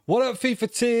What up,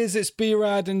 FIFA Tears? It's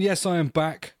B-Rad, and yes, I am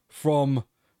back from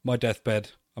my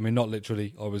deathbed. I mean, not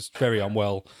literally. I was very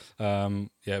unwell. A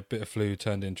bit of flu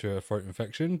turned into a throat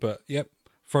infection, but yep,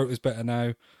 throat is better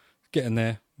now. Getting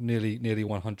there, nearly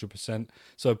 100%.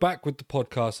 So back with the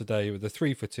podcast today, with the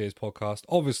 3 for Tears podcast,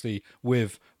 obviously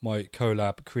with my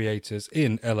collab creators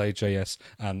in LAJS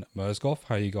and Merzgoff.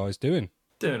 How you guys doing?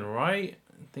 Doing all right.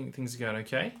 I think things are going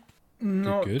okay.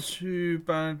 Not Good. too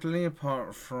badly,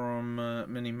 apart from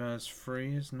Mini Mers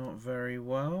 3 is not very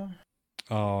well.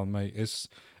 Oh, mate, it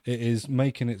is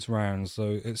making its rounds.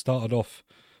 So it started off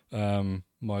my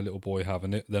little boy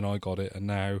having it, then I got it, and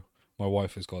now my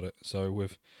wife has got it. So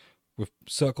we've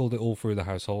circled it all through the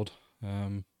household.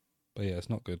 But yeah, it's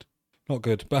not good. Not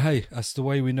good. But hey, that's the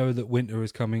way we know that winter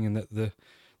is coming and that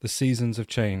the seasons have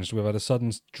changed. We've had a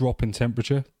sudden drop in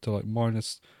temperature to like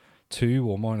 -2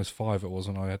 or -5 it was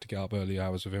when I had to get up early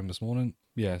hours with him this morning.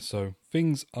 Yeah, so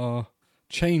things are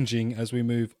changing as we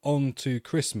move on to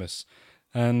Christmas.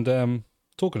 And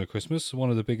talking of Christmas, one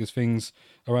of the biggest things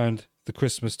around the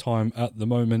Christmas time at the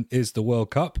moment is the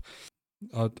World Cup.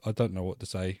 I don't know what to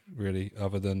say, really,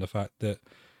 other than the fact that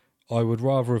I would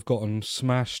rather have gotten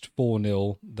smashed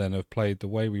 4-0 than have played the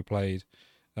way we played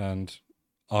and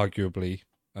arguably,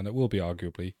 and it will be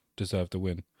arguably, deserved the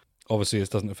win. Obviously, this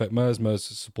doesn't affect Mers. Mers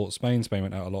supports Spain. Spain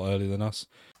went out a lot earlier than us.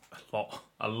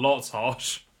 A lot's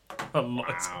harsh.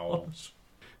 Harsh.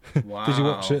 Wow. Did you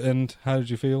watch it and how did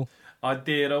you feel? I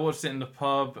did. I watched it in the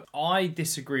pub. I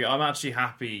disagree. I'm actually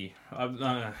happy.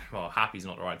 Happy's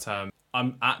not the right term.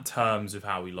 I'm at terms with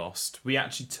how we lost. We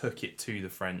actually took it to the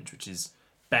French, which is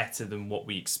better than what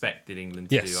we expected England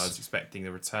to do. I was expecting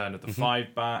the return of the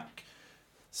 5-back,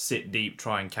 sit deep,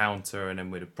 try and counter, and then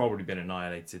we'd have probably been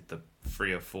annihilated the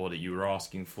 3 or 4 that you were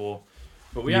asking for.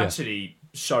 But we actually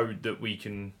showed that we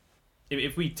can,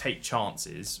 if we take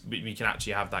chances, we can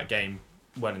actually have that game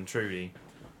well and truly.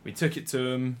 We took it to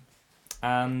them,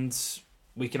 and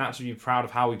we can actually be proud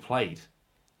of how we played.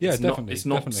 Yeah, It's definitely. It's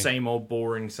not definitely. same old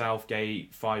boring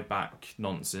Southgate 5-back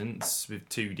nonsense with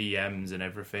 2 DMs and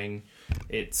everything.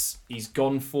 He's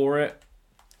gone for it.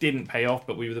 Didn't pay off,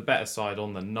 but we were the better side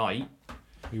on the night.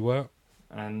 We were.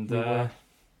 And We were.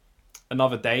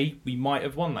 another day, we might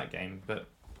have won that game, but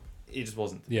it just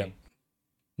wasn't. Yeah.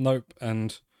 Nope.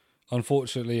 And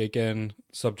unfortunately, again,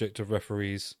 subject of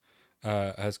referees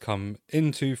has come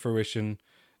into fruition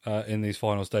in these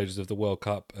final stages of the World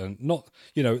Cup. And not,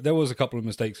 there was a couple of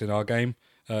mistakes in our game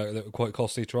that were quite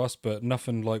costly to us, but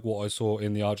nothing like what I saw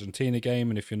in the Argentina game.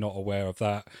 And if you're not aware of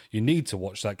that, you need to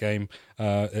watch that game.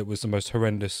 It was the most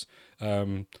horrendous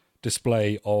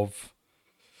display of,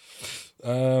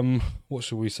 what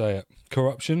should we say it?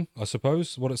 Corruption, I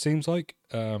suppose, what it seems like.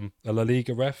 A La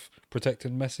Liga ref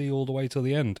protecting Messi all the way till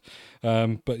the end.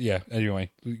 But yeah,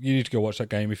 anyway, you need to go watch that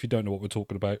game if you don't know what we're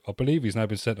talking about. I believe he's now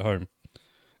been sent home,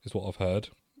 is what I've heard,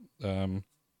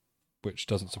 which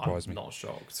doesn't surprise me. I'm not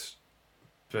shocked.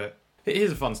 But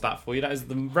here's a fun stat for you. That is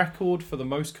the record for the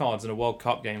most cards in a World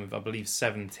Cup game of, I believe,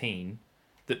 17,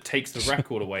 that takes the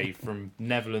record away from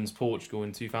Netherlands-Portugal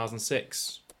in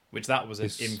 2006, which that was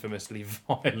an infamously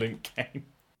violent game.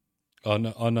 I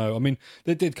know. I mean,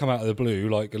 they did come out of the blue,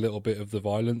 like a little bit of the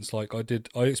violence. Like I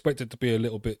expected to be a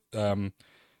little bit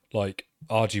like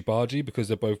argy-bargy because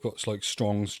they've both got like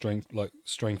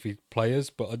strengthy players,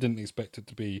 but I didn't expect it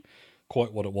to be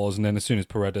quite what it was. And then as soon as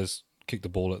Paredes kicked the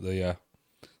ball at the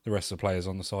rest of the players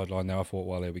on the sideline there, I thought,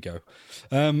 well, here we go.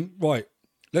 Right,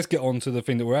 let's get on to the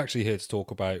thing that we're actually here to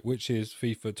talk about, which is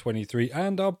FIFA 23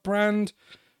 and our brand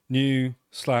new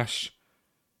 /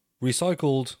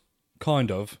 recycled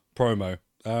kind of promo.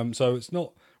 So it's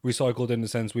not recycled in the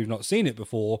sense we've not seen it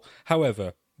before.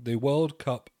 However, the World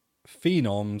Cup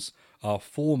Phenoms are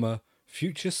former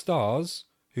future stars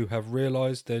who have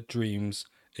realised their dreams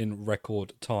in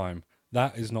record time.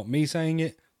 That is not me saying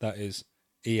it. That is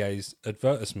EA's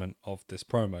advertisement of this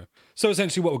promo. So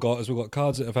essentially what we've got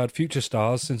cards that have had future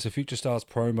stars since the Future Stars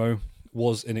promo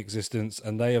was in existence,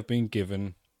 and they have been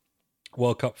given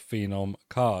World Cup Phenom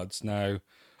cards. Now,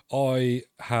 I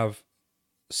have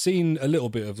seen a little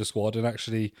bit of the squad and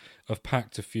actually have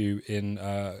packed a few in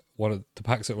one of the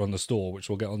packs that were on the store, which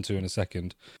we'll get onto in a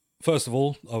second. First of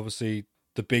all, obviously,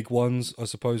 the big ones, I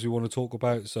suppose we want to talk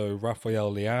about. So,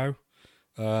 Rafael Leao,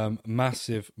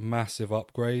 massive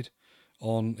upgrade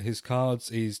on his cards.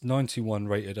 He's 91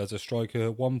 rated as a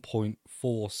striker,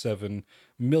 1.47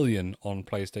 million on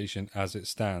PlayStation as it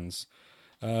stands.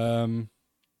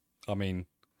 I mean,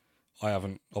 I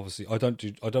don't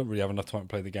really have enough time to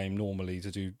play the game normally to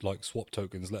do like swap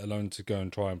tokens, let alone to go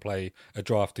and try and play a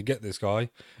draft to get this guy.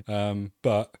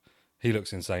 But he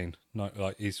looks insane.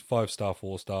 Like he's 5-star,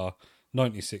 4-star.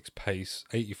 96 pace,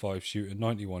 85 shooting,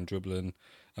 91 dribbling.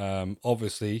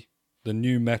 Obviously, the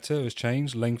new meta has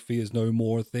changed. Lengthy is no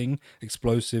more a thing.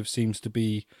 Explosive seems to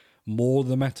be more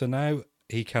the meta now.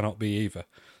 He cannot be either.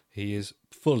 He is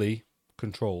fully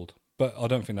controlled. But I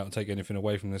don't think that will take anything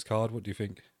away from this card. What do you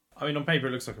think? I mean, on paper,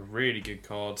 it looks like a really good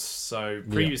card. So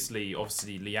previously,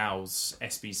 obviously, Liao's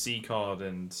SBC card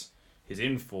and his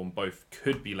inform both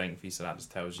could be lengthy. So that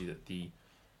just tells you that the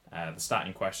stat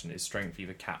in question, his strength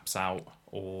either caps out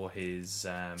or his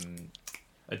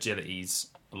agility's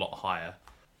a lot higher.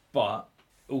 But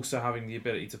also having the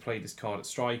ability to play this card at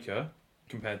striker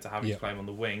compared to having to play him on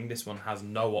the wing, this one has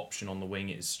no option on the wing.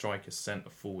 It is striker centre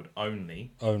forward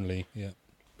only. Only, yeah.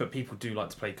 But people do like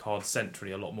to play cards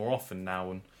centrally a lot more often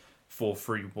now, and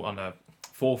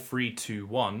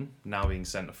 4-3-2-1 now being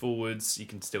centre forwards, you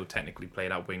can still technically play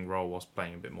that wing role whilst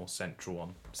playing a bit more central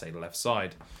on, say, the left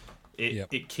side.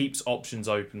 It keeps options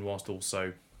open whilst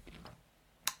also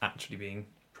actually being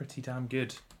pretty damn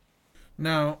good.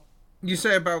 Now, you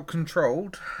say about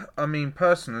controlled. I mean,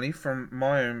 personally, from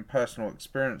my own personal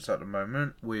experience at the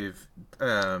moment with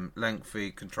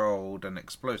lengthy, controlled, and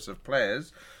explosive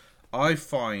players, I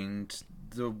find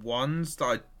the ones that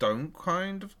I don't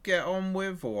kind of get on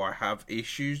with or I have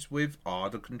issues with are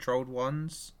the controlled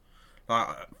ones. Like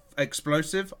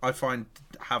explosive, I find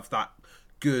have that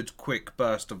good quick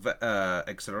burst of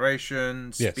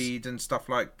acceleration, speed, and stuff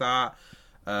like that.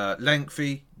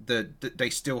 Lengthy, they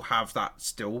still have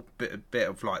that bit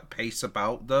of like pace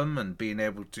about them, and being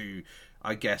able to,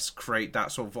 I guess, create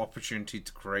that sort of opportunity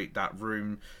to create that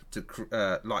room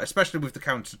to like, especially with the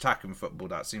counter attack in football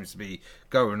that seems to be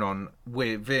going on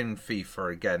within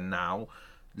FIFA again now.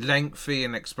 Lengthy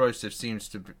and explosive seems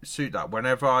to suit that.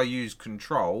 Whenever I use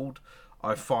controlled,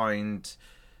 I find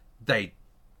they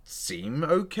seem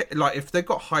okay. Like if they've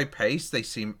got high pace, they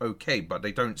seem okay, but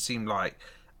they don't seem like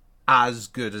as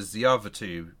good as the other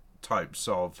two types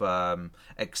of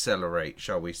accelerate,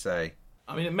 shall we say.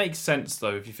 I mean, it makes sense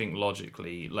though if you think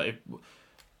logically. Like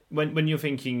when you're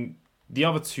thinking the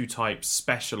other two types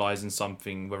specialize in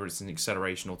something, whether it's an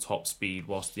acceleration or top speed,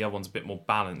 whilst the other one's a bit more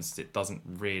balanced, it doesn't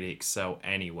really excel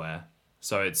anywhere.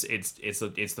 So it's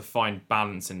the fine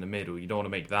balance in the middle. You don't want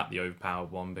to make that the overpowered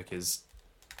one, because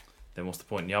then what's the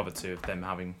point in the other two of them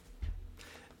having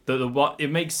it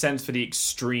makes sense for the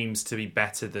extremes to be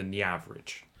better than the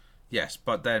average. Yes,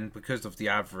 but then because of the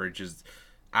average is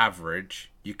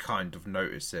average, you kind of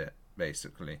notice it,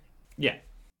 basically. Yeah.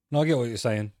 No, I get what you're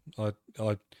saying.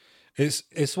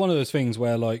 It's one of those things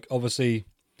where, like, obviously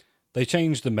they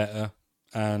changed the meta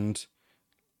and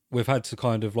we've had to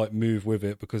kind of like move with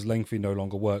it because lengthy no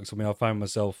longer works. I mean, I found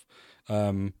myself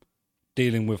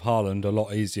dealing with Haaland a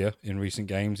lot easier in recent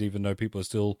games, even though people are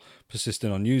still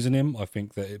persistent on using him. I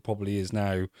think that it probably is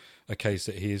now a case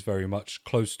that he is very much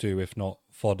close to, if not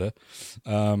fodder.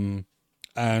 And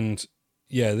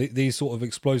yeah, these sort of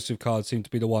explosive cards seem to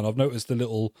be the one. I've noticed the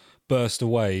little burst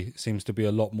away seems to be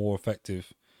a lot more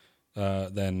effective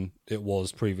than it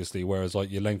was previously, whereas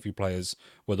like your lengthy players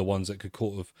were the ones that could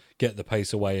sort of get the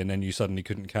pace away and then you suddenly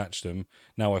couldn't catch them.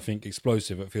 Now I think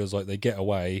explosive, it feels like they get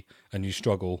away and you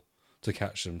struggle to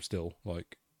catch them still.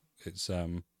 Like it's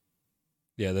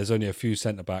there's only a few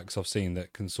centre backs I've seen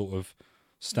that can sort of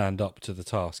stand up to the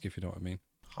task, if you know what I mean.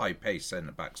 High pace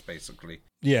centre backs, basically.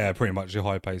 Yeah, pretty much the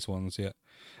high pace ones, yeah.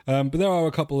 But there are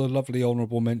a couple of lovely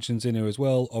honourable mentions in here as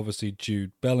well. Obviously,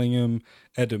 Jude Bellingham,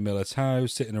 Eder Militao,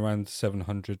 sitting around the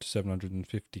 700 to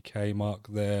 750k mark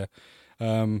there.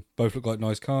 Both look like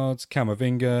nice cards.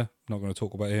 Camavinga, not going to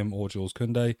talk about him, or Jules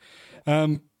Koundé.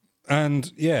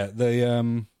 And yeah,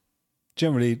 they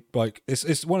generally, like,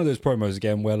 it's one of those promos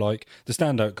again where like the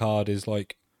standout card is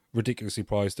like ridiculously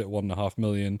priced at 1.5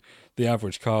 million. The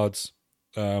average cards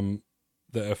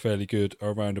that are fairly good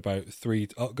are around about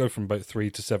go from about 3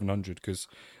 to 700 because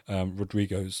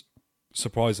Rodrigo's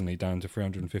surprisingly down to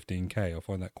 315k. I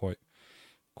find that quite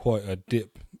a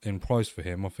dip in price for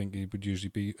him. I think he would usually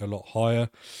be a lot higher.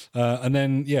 And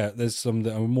then there's some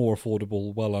that are more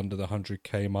affordable, well under the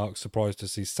 100k mark. Surprised to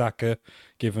see Saka,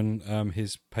 given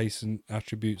his pace and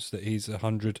attributes, that he's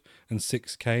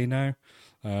 106k now.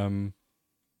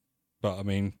 But I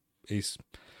mean, there's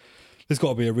got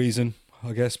to be a reason.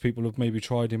 I guess people have maybe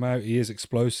tried him out. He is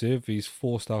explosive. He's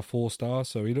 4-star,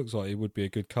 so he looks like he would be a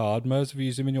good card. Mers, have you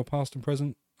used him in your past and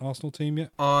present Arsenal team yet?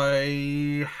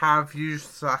 I have used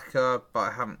Saka, but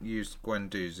I haven't used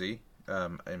Guendouzi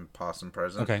in past and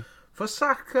present. Okay. For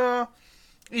Saka,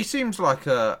 he seems like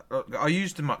I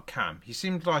used him at camp. He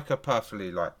seemed like a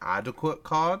perfectly like adequate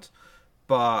card,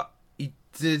 but he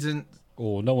didn't.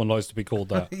 Oh, no one likes to be called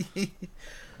that.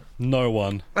 No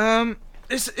one.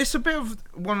 It's a bit of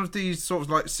one of these sort of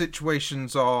like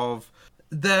situations of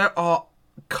there are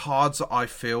cards that I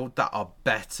feel that are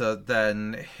better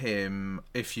than him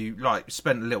if you like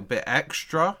spend a little bit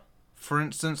extra. For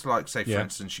instance, like say for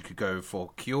instance you could go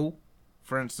for Kuehl,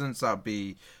 for instance, that'd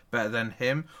be better than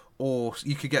him. Or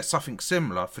you could get something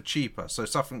similar for cheaper. So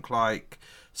something like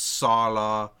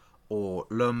Sala or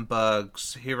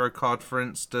Lundberg's hero card, for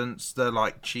instance, they're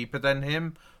like cheaper than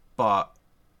him, but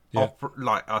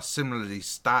like are similarly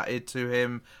statted to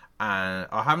him. And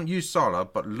I haven't used Sala,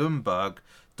 but Lundberg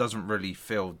doesn't really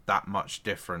feel that much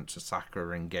different to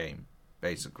Saka in game,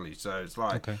 basically. So it's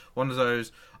like one of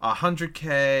those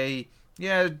 100k.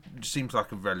 Yeah, it seems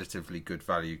like a relatively good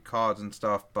value card and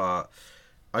stuff, but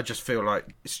I just feel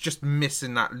like it's just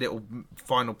missing that little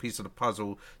final piece of the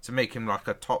puzzle to make him like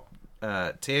a top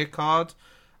tier card.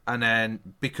 And then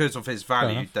because of his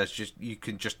value, there's just you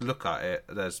can just look at it.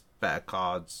 There's better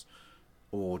cards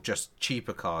or just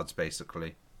cheaper cards,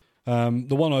 basically.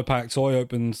 The one I packed, so I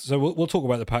opened. So we'll talk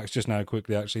about the packs just now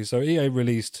quickly, actually. So EA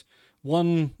released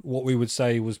one, what we would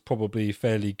say was probably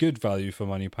fairly good value for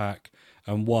money pack,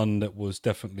 and one that was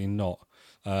definitely not.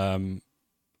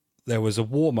 There was a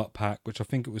warm-up pack, which I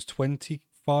think it was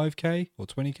 25k or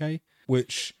 20k,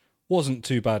 which wasn't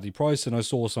too badly priced, and I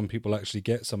saw some people actually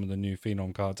get some of the new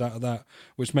Phenom cards out of that,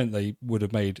 which meant they would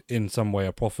have made, in some way,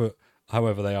 a profit.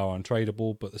 However, they are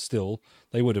untradeable, but still,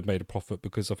 they would have made a profit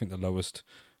because I think the lowest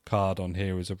card on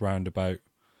here is around about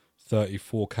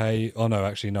 34k. Oh, no,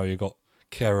 actually, no, you got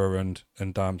Kera and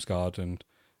Damsgaard and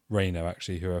Reina,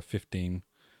 actually, who are 15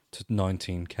 to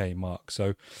 19k mark.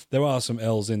 So there are some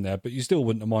L's in there, but you still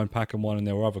wouldn't have mind packing one, and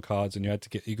there were other cards, and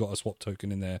you got a swap token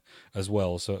in there as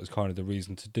well, so it was kind of the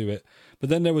reason to do it. But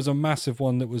then there was a massive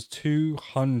one that was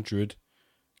 200k,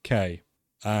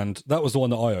 and that was the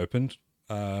one that I opened.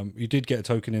 You did get a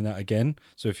token in that again,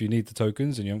 so if you need the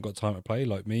tokens and you haven't got time to play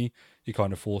like me, you're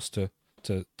kind of forced to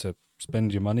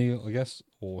spend your money, I guess,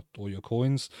 or your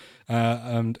coins.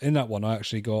 And in that one I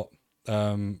actually got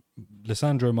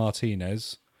Lisandro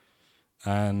Martinez,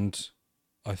 and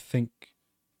I think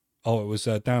it was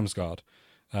Damsgaard,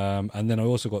 and then I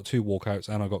also got 2 walkouts,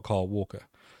 and I got Kyle Walker.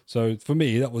 So for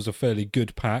me that was a fairly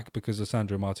good pack because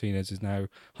Lisandro Martinez is now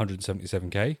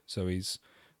 177k, so he's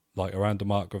like around the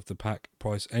mark of the pack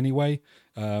price anyway,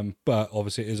 but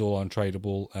obviously it is all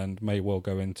untradeable and may well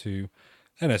go into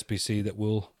an SPC that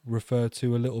we'll refer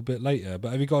to a little bit later.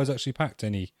 But have you guys actually packed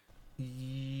any?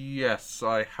 Yes,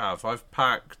 I have. I've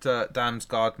packed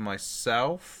Damsgaard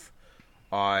myself.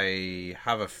 I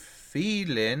have a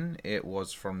feeling it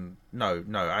was from... No,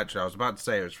 actually, I was about to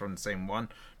say it was from the same one.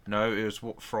 No, it was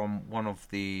from one of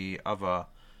the other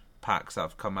packs that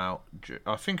have come out.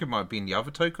 I think it might have been the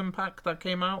other token pack that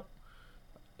came out.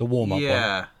 The warm-up one?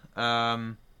 Yeah.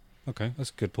 Okay,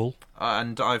 that's a good pull.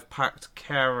 And I've packed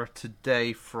Kara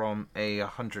today from a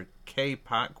 100k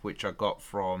pack, which I got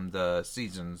from the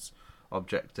Seasons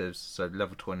objectives, so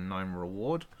level 29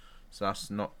 reward. So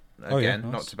that's not... Again,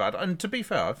 nice. Not too bad. And to be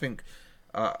fair, I think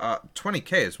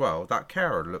 20k as well, that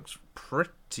Kara looks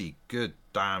pretty good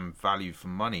damn value for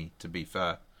money, to be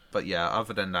fair. But yeah,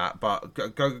 other than that, but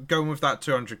going with that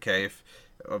 200k, if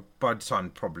by the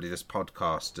time probably this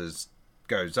podcast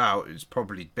goes out, it's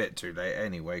probably a bit too late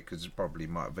anyway, because it probably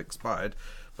might have expired.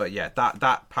 But yeah,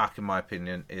 that pack, in my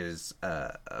opinion, is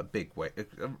a big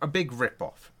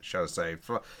rip-off, shall I say.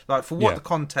 For what the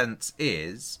content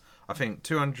is... I think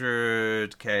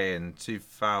 200k and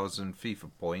 2,000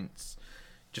 FIFA points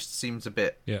just seems a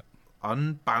bit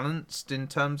unbalanced in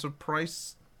terms of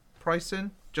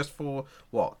pricing. Just for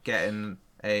getting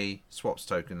a swaps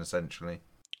token essentially.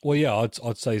 Well, yeah,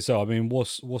 I'd say so. I mean,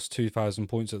 what's 2,000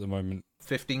 points at the moment?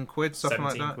 15 quid, something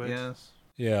like that. Quid. Yes.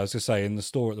 Yeah, I was gonna say in the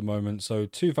store at the moment. So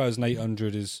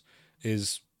 2,800 is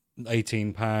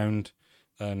 £18.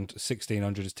 And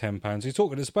 1,600 is £10. You're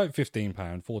talking, it's about £15,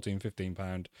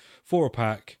 £15 for a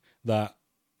pack that,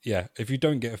 if you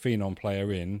don't get a Phenom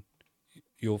player in,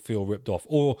 you'll feel ripped off.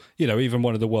 Or, even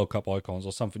one of the World Cup icons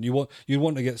or something. You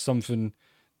want to get something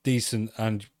decent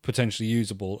and potentially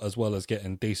usable, as well as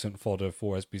getting decent fodder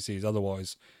for SBCs.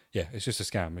 Otherwise, it's just a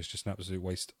scam. It's just an absolute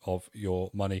waste of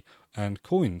your money and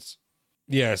coins.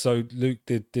 Yeah, so Luke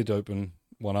did open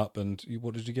one up, and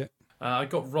what did you get? I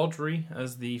got Rodri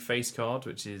as the face card,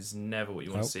 which is never what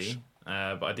you want to see.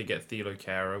 But I did get Thilo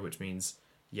Kehrer, which means,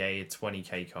 a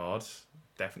 20k card.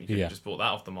 Definitely could have just bought that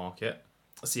off the market.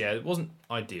 So it wasn't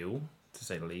ideal, to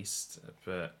say the least.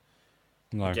 But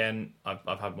again,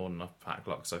 I've had more than enough pack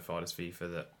luck so far this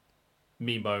FIFA that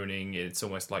me moaning, it's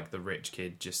almost like the rich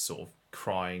kid just sort of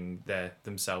crying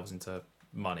themselves into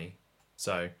money.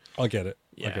 So I get it.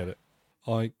 Yeah. I get it.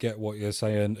 I get what you're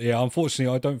saying. Yeah,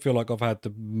 unfortunately, I don't feel like I've had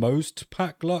the most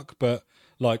pack luck, but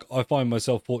like I find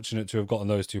myself fortunate to have gotten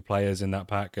those two players in that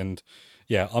pack, and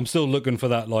yeah, I'm still looking for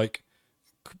that like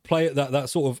play that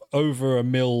sort of over a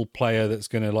mil player that's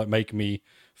gonna like make me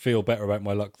feel better about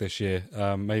my luck this year.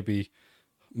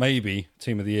 Maybe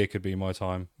Team of the Year could be my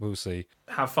time. We'll see.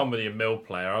 Have fun with your mil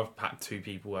player. I've packed 2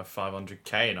 people worth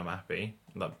 500k and I'm happy.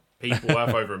 Like, people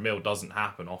worth over a mil doesn't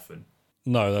happen often.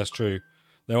 No, that's true.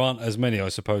 There aren't as many, I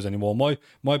suppose, anymore.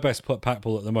 My best pack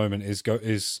pull at the moment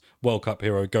is World Cup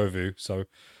hero Govu. So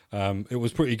it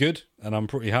was pretty good, and I'm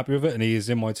pretty happy with it. And he is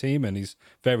in my team, and he's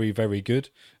very, very good.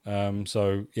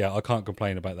 So yeah, I can't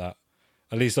complain about that.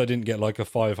 At least I didn't get like a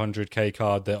 500k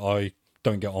card that I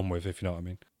don't get on with, if you know what I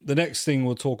mean. The next thing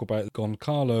we'll talk about,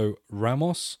 Goncalo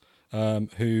Ramos,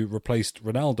 who replaced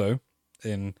Ronaldo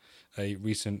in a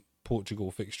recent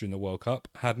Portugal fixture in the World Cup,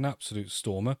 had an absolute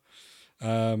stormer.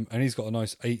 And he's got a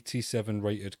nice 87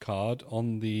 rated card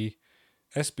on the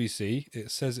SBC.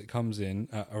 It says it comes in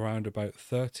at around about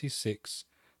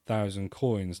 36,000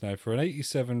 coins. Now, for an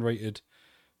 87 rated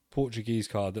Portuguese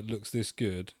card that looks this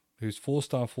good, who's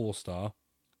 4-star,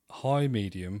 high,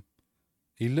 medium,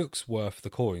 he looks worth the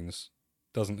coins,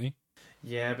 doesn't he?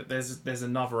 Yeah, but there's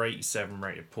another 87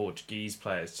 rated Portuguese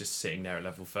player just sitting there at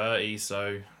level 30,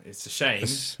 so it's a shame.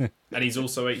 And he's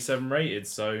also 87 rated,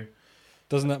 so...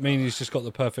 Doesn't that mean he's just got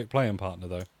the perfect playing partner,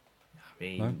 though? I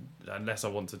mean, unless I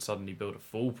want to suddenly build a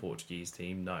full Portuguese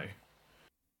team, no.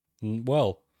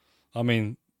 Well, I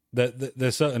mean,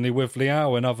 there's certainly with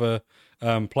Leao and other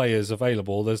players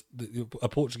available, there's a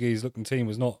Portuguese-looking team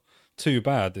was not too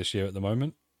bad this year at the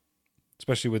moment,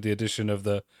 especially with the addition of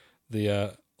the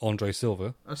Andre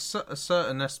Silva. A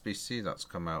certain SBC that's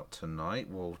come out tonight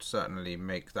will certainly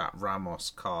make that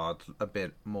Ramos card a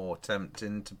bit more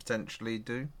tempting to potentially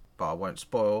do. But I won't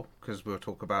spoil, because we'll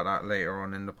talk about that later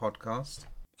on in the podcast.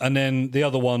 And then the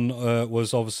other one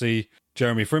was obviously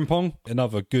Jeremy Frimpong,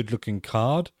 another good-looking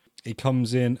card. He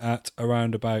comes in at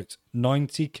around about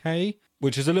 90k,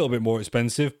 which is a little bit more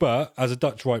expensive, but as a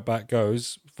Dutch right-back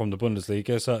goes, from the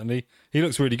Bundesliga, certainly, he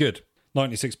looks really good.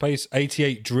 96 pace,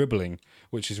 88 dribbling,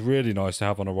 which is really nice to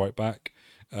have on a right-back.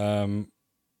 I'd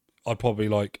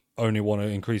probably only want to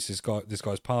increase this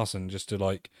guy's passing just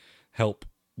to help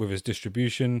with his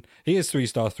distribution. He is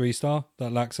 3-star.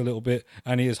 That lacks a little bit,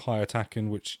 and he is high attacking,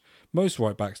 which most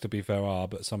right backs, to be fair, are.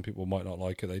 But some people might not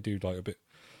like it. They do like a bit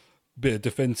of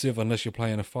defensive, unless you're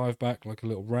playing a 5-back like a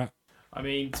little rat. I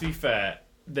mean, to be fair,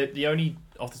 the only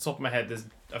off the top of my head, there's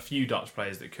a few Dutch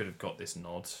players that could have got this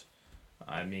nod.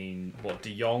 I mean,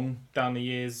 De Jong down the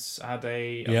years had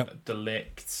a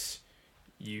Delict.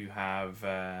 You have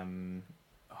I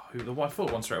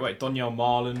thought one straight away, Donyell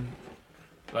Marlon.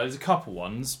 There's a couple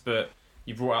ones, but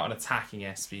you brought out an attacking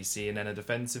SBC and then a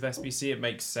defensive SBC. It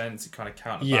makes sense. It kind of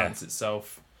counterbalances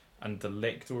itself. And the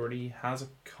Ligt already has a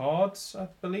card, I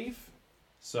believe.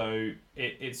 So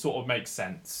it sort of makes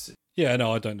sense. Yeah,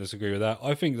 no, I don't disagree with that.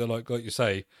 I think that, like you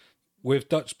say, with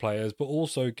Dutch players, but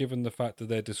also given the fact that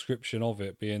their description of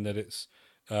it being that it's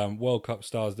World Cup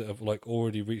stars that have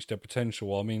already reached their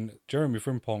potential. I mean, Jeremy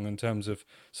Frimpong, in terms of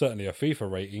certainly a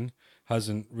FIFA rating,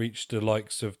 hasn't reached the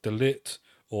likes of De Ligt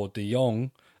or De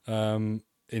Jong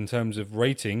in terms of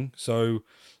rating. So,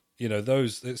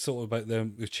 those, it's sort of about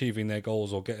them achieving their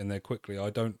goals or getting there quickly. I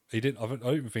don't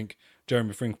think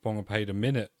Jeremy Frimpong had played a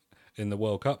minute in the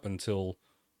World Cup until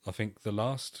I think the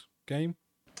last game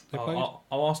they played.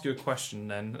 I'll ask you a question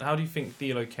then. How do you think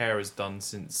Thilo Kehrer has done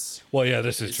since? Well, yeah,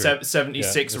 this is true.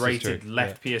 76 rated,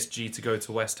 left PSG to go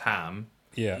to West Ham.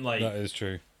 Yeah, that is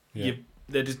true. Yeah.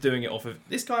 They're just doing it off of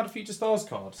this guy had a Future Stars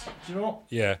card. Do you know what?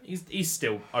 Yeah, he's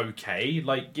still okay.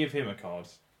 Give him a card.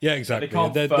 Yeah, exactly. They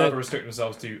can't further restrict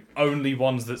themselves to only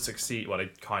ones that succeed. Well, they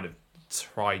kind of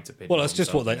tried to. Well, that's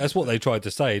just what they tried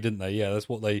to say, didn't they? Yeah, that's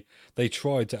what they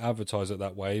tried to advertise it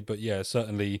that way. But yeah,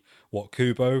 certainly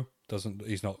Kubo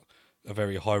he's not a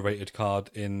very high rated card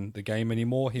in the game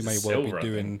anymore. He may well be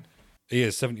doing. He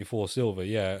is 74 silver,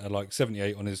 yeah, and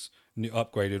 78 on his new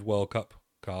upgraded World Cup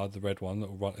card, the red one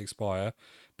that will expire.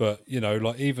 But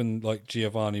even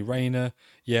Giovanni Reina,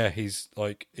 yeah, he's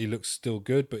he looks still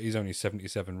good, but he's only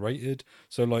 77 rated.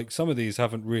 So some of these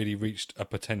haven't really reached a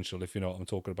potential, if you know what I'm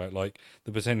talking about,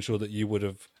 the potential that you would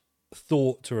have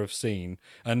thought to have seen.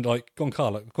 And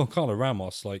Goncalo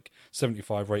Ramos,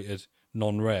 75 rated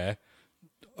non-rare,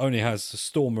 only has a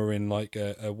Stormer in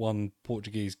a one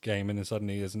Portuguese game, and then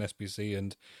suddenly there's an SBC,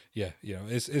 and yeah,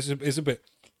 it's a bit,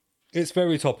 it's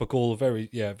very topical, very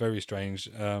strange.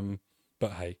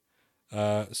 But hey,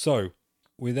 so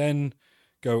we then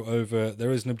go over.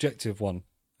 There is an objective one,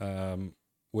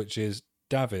 which is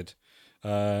David.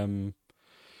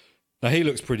 Now, he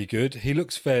looks pretty good. He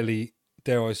looks fairly,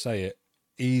 dare I say it,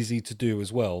 easy to do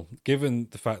as well, given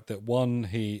the fact that, one,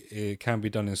 it can be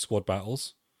done in squad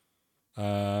battles.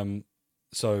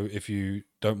 So if you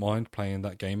don't mind playing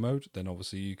that game mode, then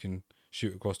obviously you can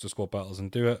shoot across the squad battles and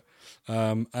do it.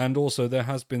 And also there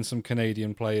has been some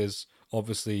Canadian players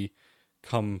obviously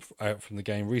come out from the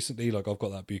game recently. Like, I've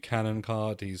got that Buchanan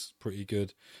card, he's pretty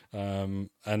good. And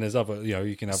there's other,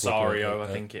 you can have Sario, I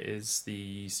think it is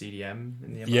the CDM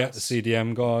in the MLS. Yeah, the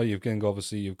CDM guy.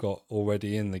 You've got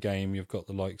already in the game, you've got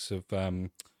the likes of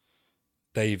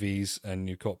Davies, and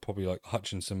you've got probably like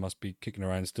Hutchinson must be kicking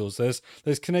around still. So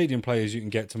there's Canadian players you can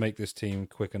get to make this team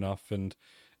quick enough, and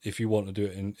if you want to do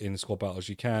it in squad battles,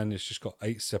 you can. It's just got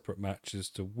 8 separate matches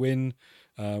to win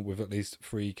with at least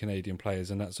 3 Canadian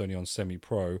players, and that's only on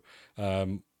semi-pro. A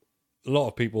lot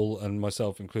of people, and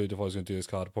myself included, if I was going to do this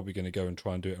card, are probably going to go and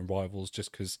try and do it in Rivals,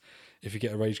 just because if you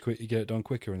get a rage quit, you get it done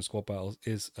quicker, and squad battles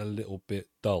is a little bit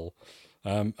dull.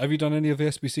 Have you done any of the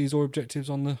SBCs or objectives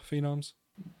on the Phenoms?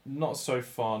 Not so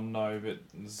far, no, but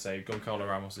as I say, Goncalo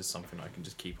Ramos is something I can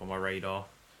just keep on my radar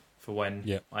for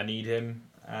when I need him.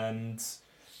 And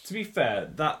to be fair,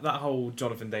 that whole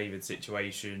Jonathan David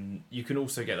situation, you can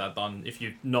also get that done. If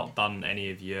you've not done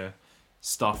any of your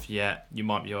stuff yet, you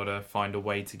might be able to find a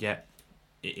way to get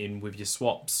it in with your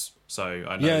swaps. So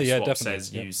I know swap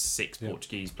says use 6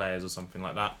 Portuguese players or something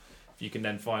like that. If you can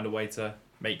then find a way to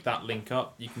make that link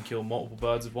up, you can kill multiple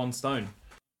birds with one stone.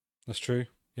 That's true.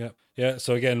 Yeah.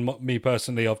 So again, me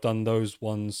personally, I've done those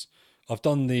ones. I've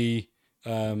done the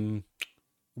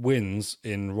wins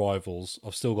in Rivals.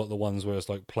 I've still got the ones where it's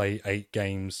like play 8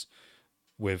 games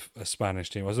with a Spanish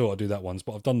team. I still got to do that ones,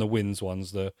 but I've done the wins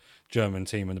ones, the German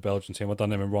team and the Belgian team. I've done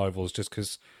them in Rivals just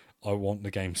because I want the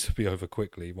games to be over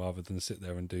quickly rather than sit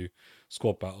there and do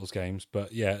squad battles games.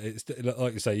 But yeah, it's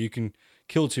like you say, you can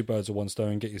kill 2 birds with one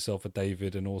stone, get yourself a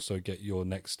David, and also get your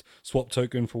next swap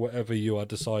token for whatever you are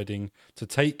deciding to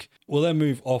take. We'll then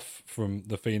move off from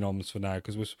the Phenoms for now,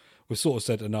 because we've sort of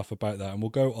said enough about that, and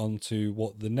we'll go on to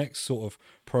what the next sort of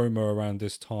promo around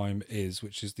this time is,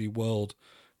 which is the World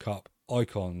Cup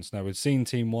icons. Now, we'd seen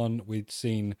Team 1, we'd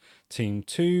seen Team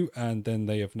 2, and then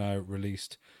they have now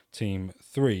released Team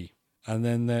 3. And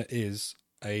then there is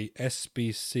a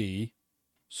SBC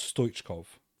Stoichkov.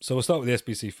 So we'll start with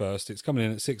the SBC first. It's coming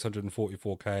in at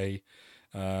 644k,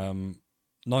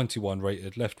 91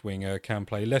 rated, left winger, can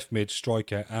play left mid,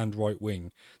 striker, and right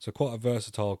wing. So quite a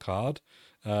versatile card.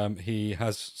 He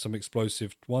has some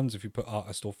explosive ones. If you put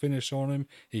artist or finish on him,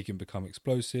 he can become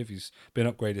explosive. He's been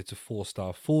upgraded to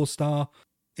 4-star, 4-star.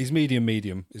 He's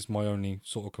medium is my only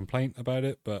sort of complaint about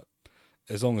it, but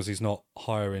as long as he's not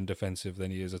higher in defensive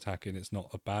than he is attacking, it's not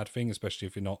a bad thing, especially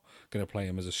if you're not going to play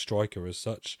him as a striker as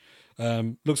such.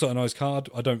 Looks like a nice card.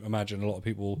 I don't imagine a lot of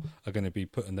people are going to be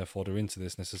putting their fodder into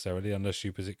this necessarily, unless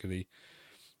you particularly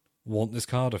want this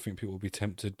card. I think people will be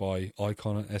tempted by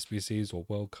Icon SBCs or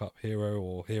World Cup Hero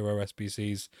or Hero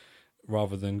SBCs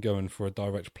rather than going for a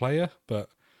direct player. But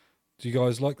do you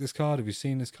guys like this card? Have you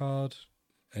seen this card?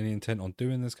 Any intent on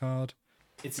doing this card?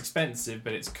 It's expensive,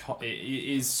 but it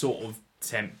is sort of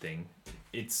tempting.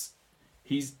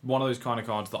 He's one of those kind of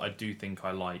cards that I do think I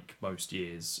like most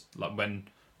years. Like when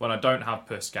I don't have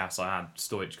Puskas, I had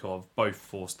Stoichkov,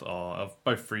 both 4-star,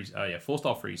 both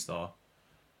 4-star, 3-star.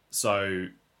 So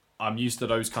I'm used to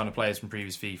those kind of players from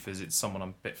previous FIFAs. It's someone I'm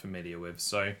a bit familiar with.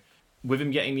 So with him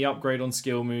getting the upgrade on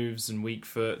skill moves and weak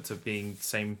foot to being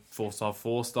same 4-star,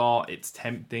 4-star, it's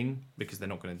tempting because they're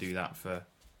not going to do that for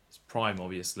his prime,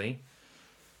 obviously.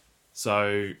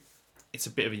 So it's a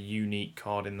bit of a unique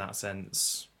card in that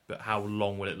sense, but how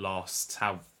long will it last?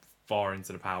 How far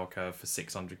into the power curve for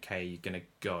 600k you're going to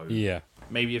go? Yeah.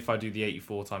 Maybe if I do the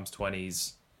 84 times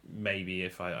 20s, maybe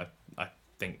if I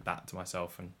think that to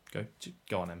myself and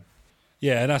go on him.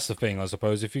 Yeah, and that's the thing, I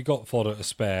suppose. If you've got fodder to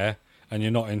spare and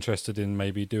you're not interested in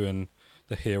maybe doing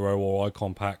the hero or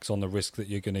icon packs on the risk that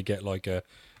you're going to get like a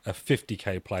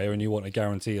 50k player and you want to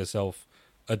guarantee yourself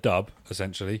a dub,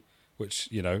 essentially, which,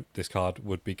 this card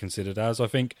would be considered as, I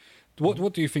think.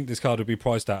 What do you think this card would be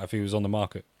priced at if he was on the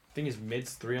market? I think his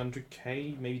mid's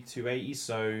 300k, maybe 280,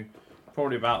 so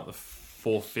probably about the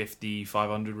 450,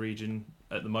 500 region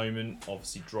at the moment,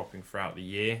 obviously dropping throughout the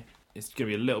year. It's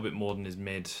going to be a little bit more than his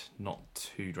mid, not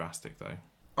too drastic though.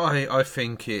 I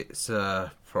think it's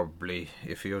probably,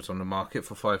 if he was on the market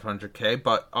for 500k,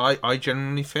 but I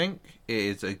generally think it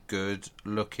is a good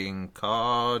looking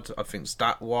card. I think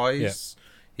stat-wise,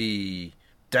 he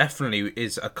definitely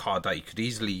is a card that you could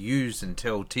easily use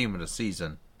until team of the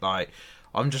season. Like,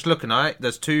 I'm just looking at it.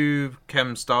 There's 2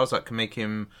 chem stars that can make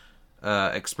him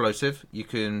explosive. You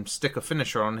can stick a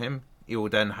finisher on him. He will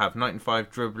then have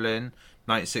 95 dribbling,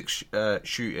 96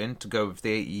 shooting to go with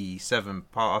the 87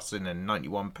 passing and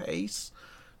 91 pace.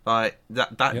 Like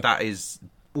that is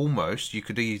almost, you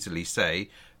could easily say,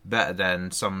 better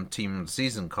than some team of the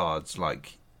season cards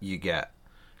like you get.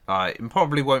 It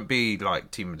probably won't be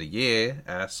like team of the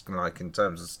year-esque, like in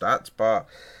terms of stats, but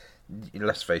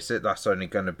let's face it, that's only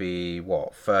going to be,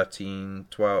 13,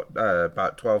 12,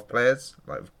 about 12 players,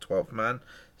 like 12 man.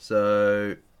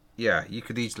 So, yeah, you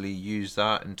could easily use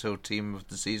that until team of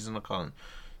the season. I can't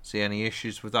see any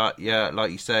issues with that. Yeah,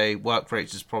 like you say, work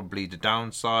rates is probably the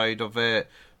downside of it,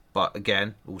 but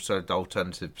again, also the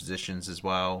alternative positions as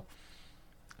well.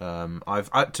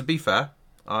 To be fair,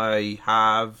 I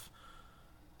have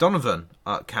Donovan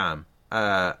at Cam,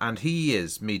 and he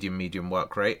is medium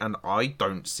work rate, and I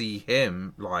don't see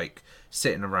him like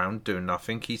sitting around doing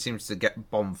nothing. He seems to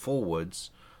get bombed forwards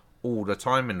all the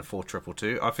time in the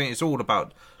 4-2-2. I think it's all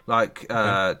about like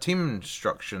team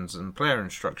instructions and player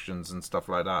instructions and stuff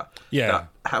like that. Yeah, that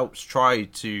helps try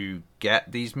to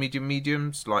get these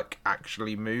mediums like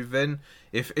actually moving.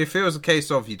 If it was a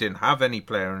case of you didn't have any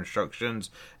player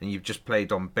instructions and you've just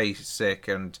played on basic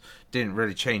and didn't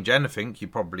really change anything, you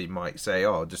probably might say,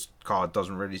 "Oh, this card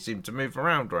doesn't really seem to move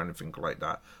around" or anything like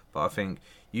that. But I think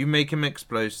you make him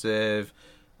explosive.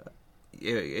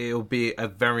 It'll be a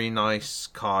very nice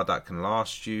card that can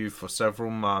last you for several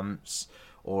months,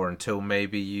 or until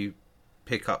maybe you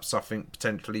pick up something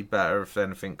potentially better if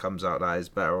anything comes out that is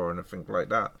better or anything like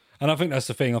that. And I think that's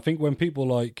the thing. I think when people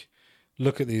like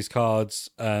look at these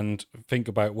cards and think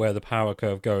about where the power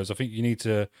curve goes, I think you need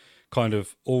to kind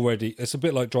of already, it's a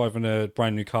bit like driving a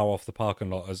brand new car off the parking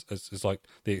lot, as like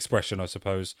the expression, I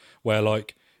suppose, where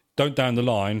like, don't down the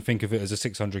line think of it as a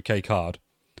 600k card,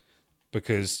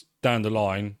 because down the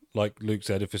line, like Luke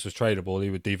said, if this was tradable, he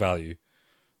would devalue.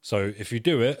 So if you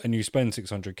do it and you spend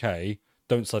 600k,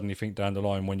 don't suddenly think down the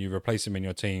line when you replace him in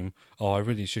your team, "Oh, I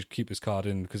really should keep this card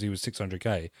in because he was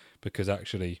 600k," because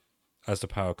actually, as the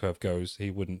power curve goes,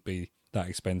 he wouldn't be that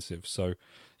expensive. So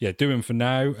yeah, do him for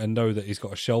now and know that he's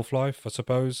got a shelf life, I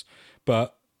suppose.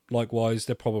 But likewise,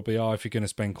 there probably are, if you're going to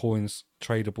spend coins,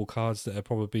 tradable cards that are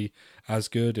probably as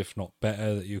good, if not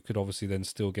better, that you could obviously then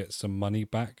still get some money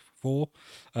back for.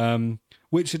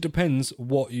 Which it depends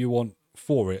what you want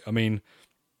for it. I mean,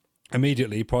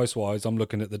 immediately, price-wise, I'm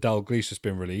looking at the Dalglish that's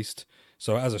been released.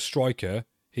 So as a striker,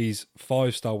 he's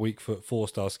 5-star weak foot,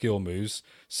 4-star skill moves,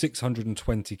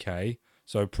 620k.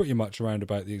 So pretty much around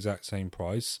about the exact same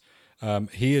price.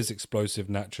 He is explosive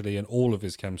naturally, and all of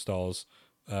his chem styles,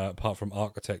 apart from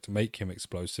Architect, make him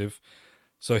explosive.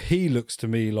 So he looks to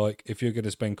me like, if you're going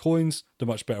to spend coins, the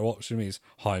much better option is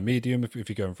high medium if you're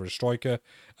going for a striker.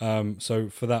 So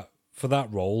for that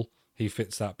role, he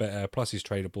fits that better. Plus he's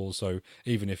tradable, so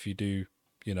even if you do,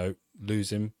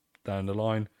 lose him down the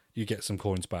line, you get some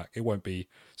coins back. It won't be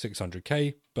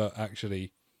 600k, but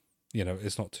actually,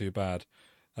 it's not too bad.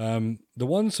 The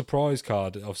one surprise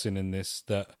card that I've seen in this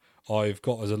that I've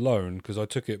got as a loan, because I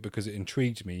took it because it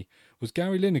intrigued me, was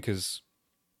Gary Lineker's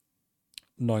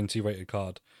 90 rated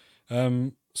card.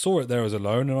 Saw it there as a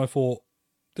loan, and I thought,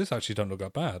 this actually don't look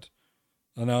that bad.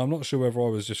 And now I'm not sure whether I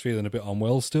was just feeling a bit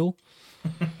unwell still,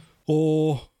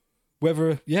 or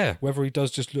whether he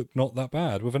does just look not that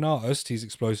bad. With an artist, he's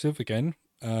explosive again.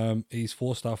 He's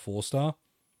 4-star, 4-star.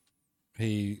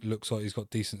 He looks like he's got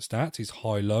decent stats. He's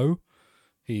high-low.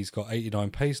 He's got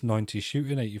 89 pace, 90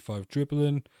 shooting, 85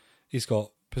 dribbling. He's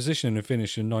got position and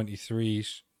finishing 93.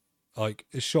 Like,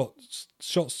 his shots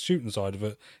shooting side of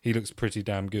it, he looks pretty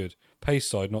damn good. Pace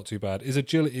side, not too bad. His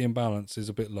agility and balance is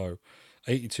a bit low.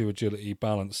 82 agility,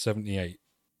 balance 78.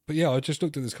 But yeah, I just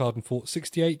looked at this card and thought,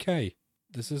 68k.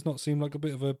 This does not seem like a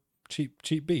bit of a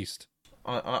cheap beast.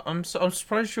 I'm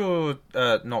surprised you're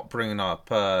not bringing up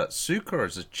Suker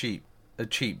as a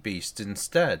cheap beast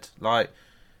instead. Like,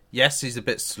 yes, he's a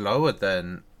bit slower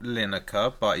than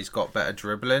Lineker, but he's got better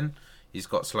dribbling. He's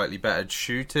got slightly better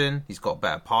shooting. He's got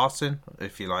better passing,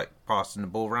 if you like passing the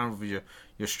ball around with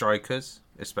your strikers,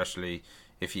 especially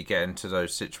if you get into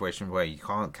those situations where you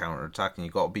can't counter-attack and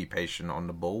you've got to be patient on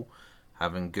the ball.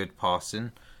 Having good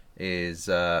passing is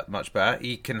much better.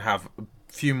 He can have a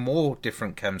few more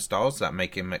different chem styles that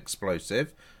make him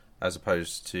explosive, as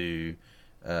opposed to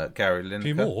Gary Lineker. A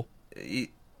few more?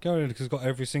 Gary Lineker's got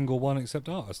every single one except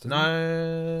artist, hasn't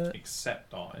No.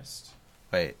 Except artist.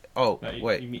 Wait. Oh, No,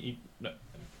 wait.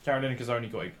 Gary Lineker's only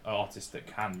got artists that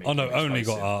can make. Oh no, him only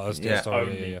got explosive. artist. Yeah.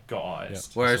 Only got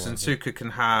artists. Whereas That's Nsuka can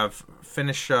have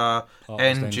finisher, Artist,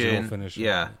 engine, finisher.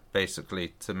 yeah,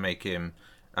 basically to make him.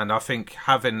 And I think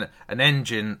having an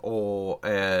engine or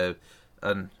a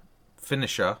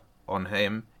finisher on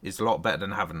him is a lot better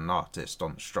than having an artist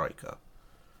on striker.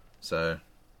 So,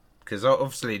 because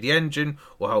obviously the engine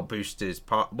will help boost his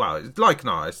part. Well, it's like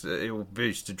nice, it will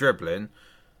boost the dribbling,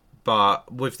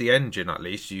 but with the engine at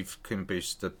least you can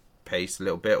boost the pace a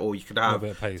little bit, or you could have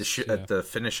the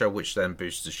finisher, which then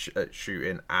boosts the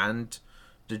shooting and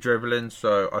the dribbling.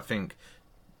 So I think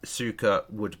Suka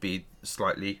would be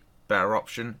slightly better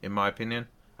option in my opinion,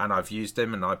 and I've used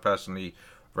him and I personally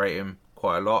rate him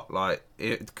quite a lot. Like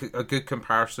a good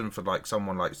comparison for like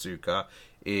someone like Suka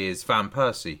is Van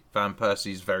Persie. Van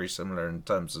Persie is very similar in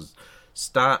terms of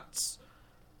stats.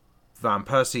 Van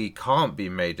Persie can't be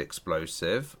made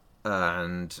explosive,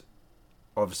 and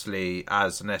obviously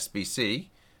as an SBC,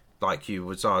 like you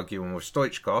was arguing with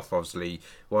Stoichkov, obviously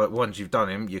once you've done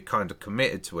him, you're kind of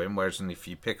committed to him, whereas if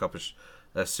you pick up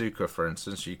a Suka, for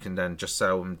instance, you can then just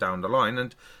sell him down the line.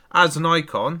 And as an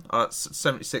icon at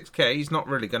 76k, he's not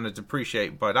really going to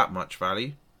depreciate by that much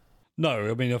value.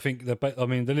 No, I mean, I think the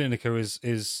Lineker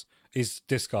is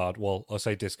discard. Well, I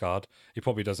say discard. He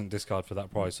probably doesn't discard for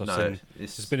that price.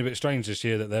 It's been a bit strange this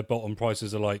year that their bottom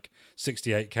prices are like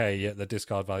 68k, yet their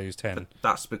discard value is 10. But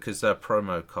that's because they're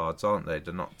promo cards, aren't they?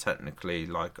 They're not technically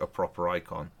like a proper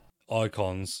icon.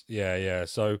 Icons, yeah.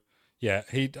 So yeah,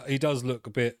 he does look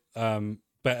a bit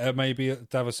better maybe at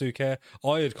Davasuke.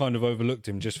 I had kind of overlooked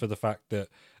him just for the fact that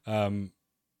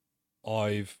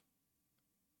I've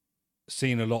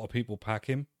seen a lot of people pack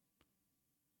him,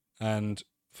 and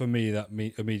for me that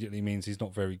immediately means he's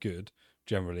not very good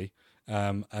generally.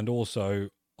 And also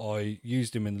I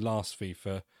used him in the last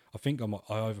FIFA. I think I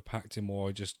either packed him or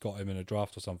I just got him in a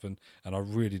draft or something, and I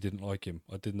really didn't like him.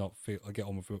 I did not feel I get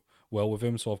on well with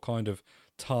him, so I've kind of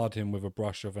tarred him with a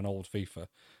brush of an old FIFA,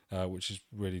 which is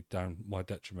really down my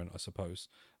detriment, I suppose.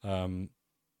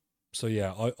 So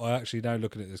yeah, I actually, now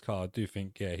looking at this card, do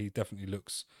think, yeah, he definitely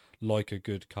looks like a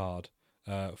good card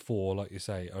for, like you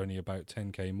say, only about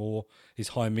 10k more. He's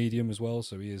high medium as well,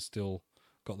 so he is still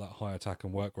got that high attack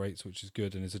and work rates, which is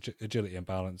good, and his agility and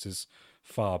balance is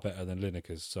far better than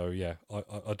Lineker's. So yeah,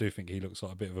 I do think he looks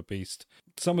like a bit of a beast.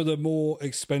 Some of the more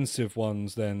expensive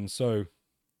ones then. So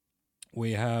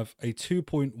we have a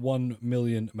 2.1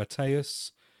 million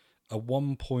Mateus, a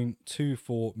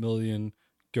 1.24 million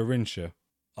Garincha.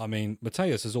 I mean,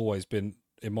 Mateus has always been,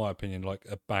 in my opinion, like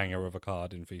a banger of a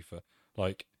card in FIFA.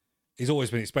 Like, he's always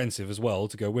been expensive as well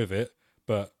to go with it,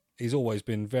 but he's always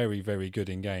been very, very good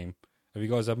in game. Have you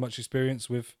guys had much experience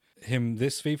with him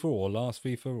this FIFA or last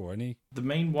FIFA or any? The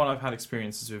main one I've had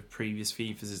experiences with previous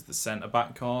FIFAs is the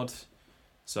centre-back card.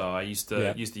 So I used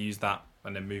to use that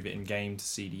and then move it in game to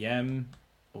CDM,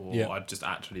 or I'd just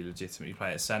actually legitimately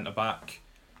play at centre-back.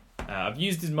 I've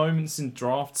used his moments in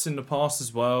drafts in the past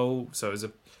as well, so it's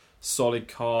a solid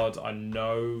card. I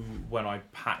know when I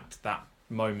packed that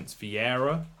Moments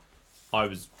Vieira, I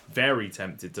was very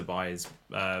tempted to buy his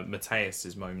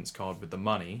Mateus's Moments card with the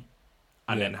money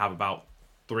and then have about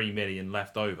 3 million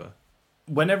left over.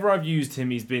 Whenever I've used him,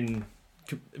 he's been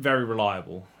very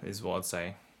reliable, is what I'd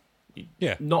say.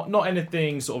 Yeah. Not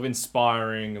anything sort of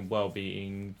inspiring and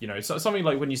well-being. You know, so something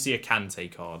like when you see a Kante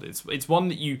card. It's one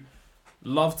that you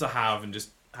love to have and just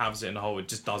has it in the hole. It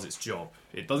just does its job.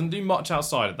 It doesn't do much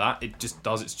outside of that. It just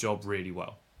does its job really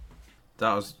well.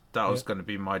 That was going to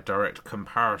be my direct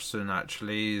comparison,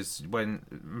 actually, is when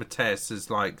Mateus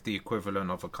is like the equivalent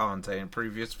of a Kante in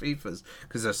previous FIFAs,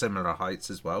 because they're similar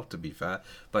heights as well, to be fair.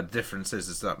 But the difference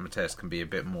is that Mateus can be a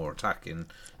bit more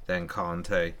attacking than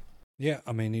Kante. Yeah,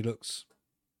 I mean, he looks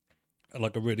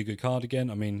like a really good card again.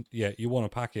 I mean, yeah, you want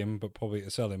to pack him, but probably to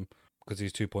sell him because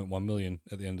he's 2.1 million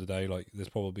at the end of the day. Like, there's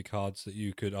probably cards that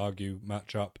you could argue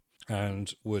match up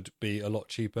and would be a lot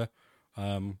cheaper.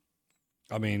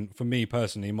 I mean, for me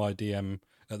personally, my DM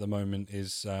at the moment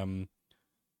is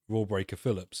Rule Breaker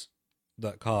Phillips.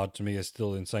 That card to me is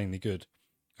still insanely good,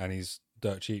 and he's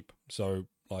dirt cheap. So,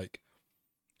 like,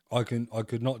 I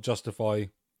could not justify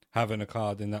having a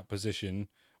card in that position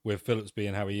with Phillips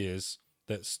being how he is.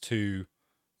 That's 2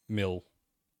 mil.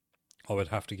 I would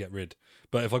have to get rid.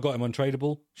 But if I got him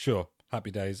untradeable, sure,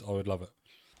 happy days. I would love it.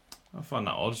 I find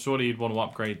that odd. Surely you'd want to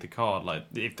upgrade the card. Like,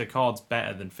 if the card's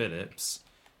better than Phillips,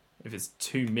 if it's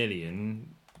 2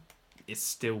 million, it's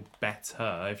still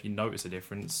better. If you notice a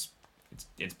difference,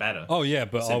 it's better. Oh yeah,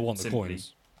 but I want the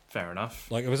coins. Fair enough.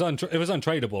 Like, if it was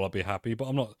untradeable, I'd be happy. But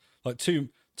I'm not, like, 2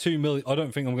 million. I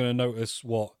don't think I'm going to notice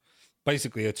what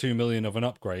basically a 2 million of an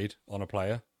upgrade on a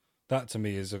player. That to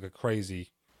me is like a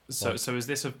crazy. So is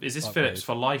this Phillips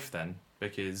for life then?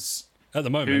 Because at the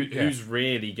moment, who's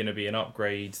really going to be an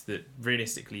upgrade that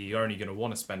realistically you're only going to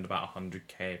want to spend about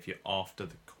 100k if you're after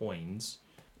the coins.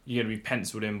 You're going to be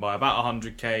penciled in by about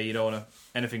 100k. You don't want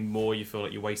anything more. You feel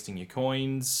like you're wasting your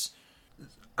coins.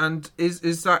 And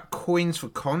is that coins for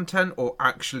content, or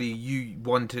actually you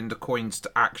wanting the coins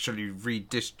to actually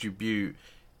redistribute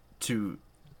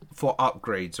for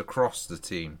upgrades across the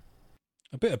team?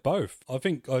 A bit of both. I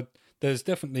think there's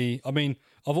definitely. I mean,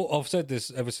 I've said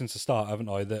this ever since the start, haven't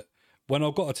I? That when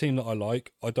I've got a team that I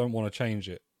like, I don't want to change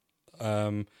it.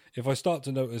 If I start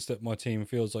to notice that my team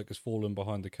feels like it's fallen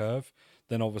behind the curve,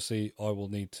 then obviously I will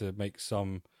need to make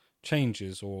some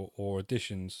changes or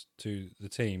additions to the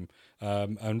team.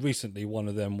 And recently, one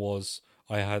of them was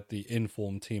I had the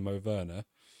informed Timo Werner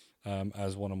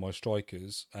as one of my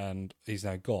strikers, and he's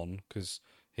now gone because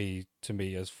he, to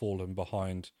me, has fallen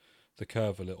behind the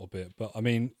curve a little bit. But I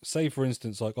mean, say for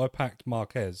instance, like I packed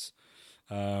Marquez,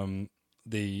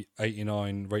 the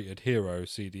 89 rated hero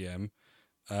CDM,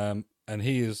 and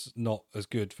he is not as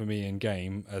good for me in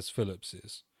game as Phillips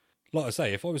is. Like I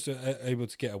say, if I was able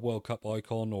to get a World Cup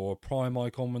icon or a Prime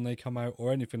icon when they come out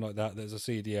or anything like that, there's a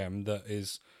CDM that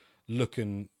is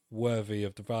looking worthy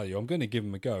of the value, I'm going to give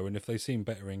them a go. And if they seem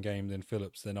better in game than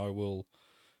Phillips, then I will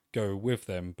go with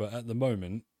them. But at the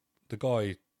moment, the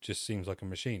guy just seems like a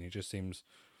machine. He just seems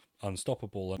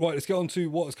unstoppable. Right, let's get on to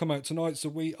what has come out tonight. So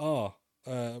we are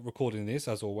recording this,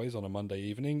 as always, on a Monday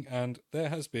evening, and there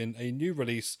has been a new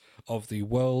release of the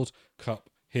World Cup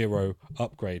Hero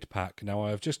Upgrade Pack. Now,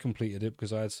 I have just completed it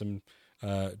because I had some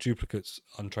duplicates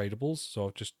untradables, so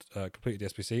I've just completed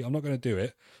the SPC. I'm not going to do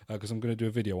it because I'm going to do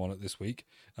a video on it this week,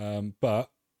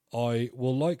 but I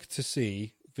will like to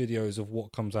see videos of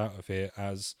what comes out of here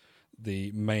as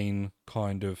the main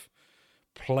kind of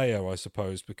player, I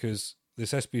suppose, because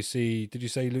this SBC, did you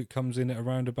say, Luke, comes in at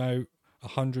around about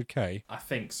 100k? I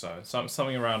think so.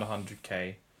 Something around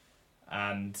 100k.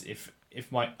 And if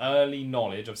my early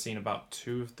knowledge, I've seen about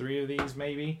 2 or 3 of these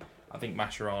maybe. I think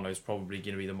Mascherano is probably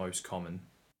going to be the most common.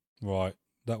 Right,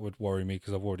 that would worry me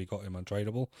because I've already got him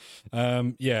untradeable.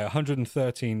 Yeah,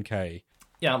 113k.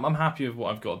 Yeah, I'm happy with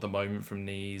what I've got at the moment from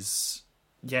these.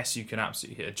 Yes, you can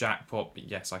absolutely hit a jackpot, but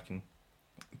yes, I can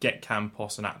get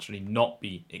Campos and actually not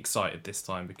be excited this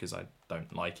time because I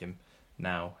don't like him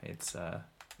now. It's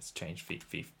changed.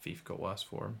 FIFA got worse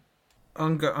for him.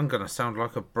 I'm gonna sound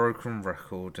like a broken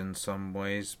record in some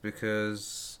ways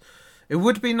because it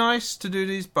would be nice to do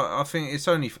these, but I think it's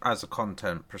only as a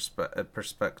content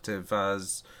perspective,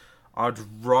 as I'd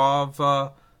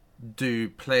rather do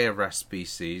player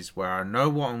SBCs where I know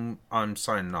what I'm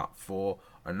signing up for,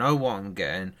 I know what I'm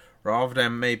getting, rather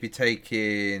than maybe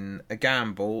taking a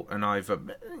gamble and either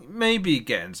maybe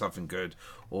getting something good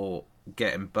or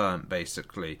getting burnt,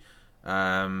 basically.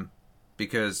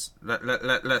 Because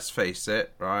let's face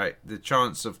it, right? The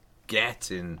chance of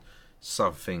getting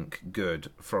something good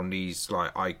from these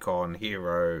like icon,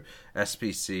 hero,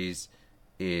 SPCs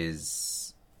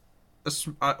is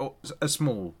a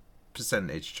small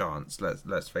percentage chance.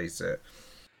 Let's face it.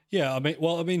 Yeah, I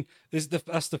mean,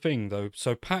 that's the thing though.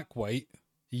 So pack weight,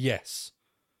 yes.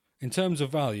 In terms of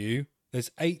value,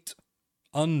 there's 8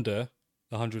 under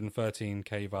the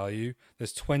 113k value.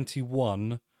 There's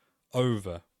 21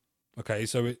 over. Okay,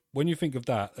 so when you think of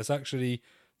that, it's actually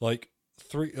like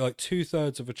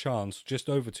 2/3 of a chance, just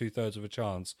over 2/3 of a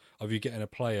chance of you getting a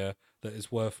player that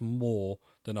is worth more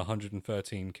than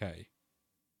 113k.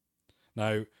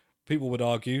 Now, people would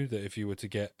argue that if you were to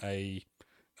get a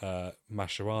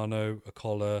Mascherano, a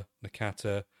Collar,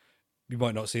 Nakata, you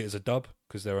might not see it as a dub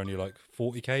because they're only like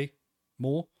 40k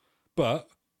more. But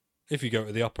if you go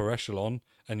to the upper echelon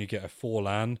and you get a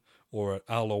Forlan or an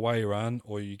Alawayran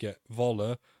or you get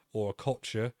Voller or a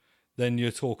Kocher, then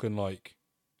you're talking like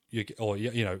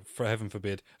for heaven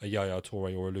forbid, a Yaya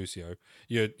Toure or a Lucio.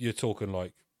 You're talking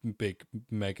like big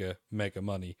mega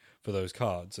money for those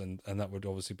cards, and that would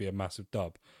obviously be a massive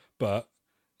dub. But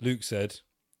Luke said,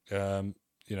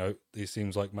 it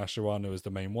seems like Mascherano is the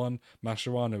main one.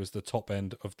 Mascherano is the top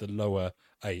end of the lower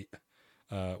 8,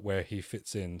 where he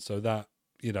fits in. So that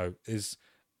is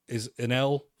an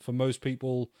L for most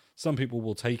people. Some people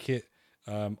will take it.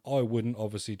 I wouldn't,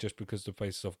 obviously, just because the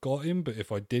places I've got him, but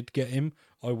if I did get him,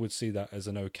 I would see that as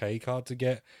an okay card to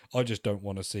get. I just don't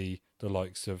want to see the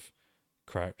likes of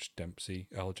Crouch, Dempsey,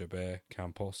 Aljaber,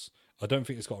 Campos. I don't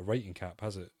think it's got a rating cap,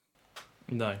 has it?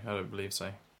 No, I don't believe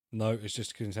so. No, it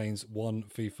just contains one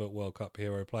FIFA World Cup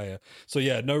hero player. So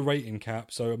yeah, no rating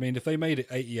cap. So I mean, if they made it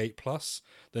 88 plus,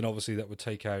 then obviously that would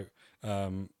take out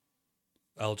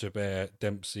Aljaber,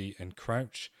 Dempsey, and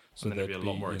Crouch. So and then it'd be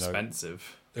a lot more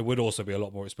expensive. It would also be a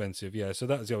lot more expensive, yeah. So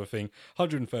that's the other thing.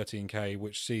 113k,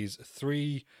 which sees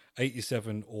 3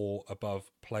 87 or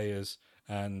above players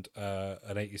and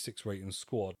an 86 rating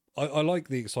squad. I like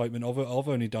the excitement of it. I've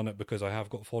only done it because I have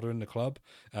got fodder in the club,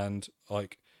 and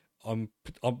like I'm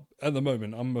at the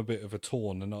moment I'm a bit of a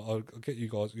torn, and I'll get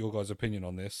your guys' opinion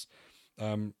on this.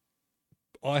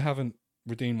 I haven't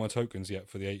redeemed my tokens yet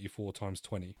for the 84 times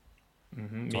 20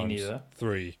 Me times neither.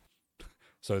 3,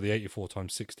 so the 84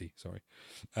 times 60. Sorry.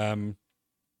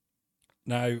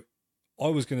 Now I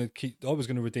was going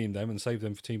to redeem them and save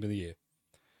them for Team of the Year.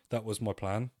 That was my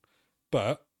plan.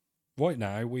 But right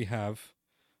now we have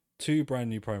 2 brand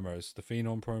new promos, the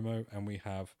Phenom promo, and we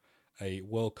have a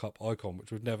World Cup icon,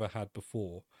 which we've never had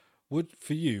before. Would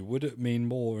it mean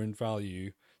more in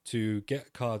value to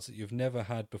get cards that you've never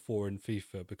had before in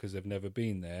FIFA because they've never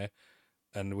been there,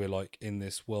 and we're like in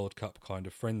this World Cup kind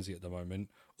of frenzy at the moment?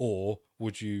 Or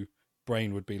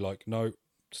brain would be like, no,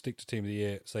 stick to Team of the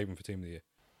Year, save them for Team of the Year?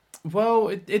 Well,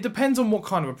 it depends on what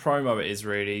kind of a promo it is,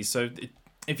 really. So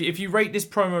if you rate this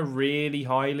promo really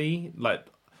highly, like,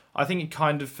 I think it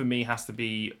kind of, for me, has to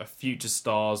be a Future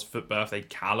Stars FUT Birthday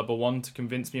caliber one to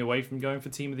convince me away from going for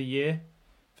Team of the Year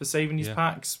for saving these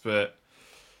packs. But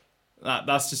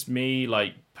that's just me.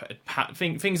 Like,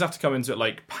 things have to come into it,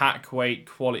 like pack weight,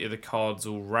 quality of the cards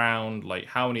all round. Like,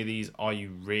 how many of these are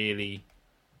you really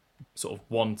sort of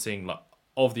wanting, like,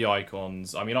 of the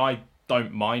icons? I mean, I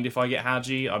don't mind if I get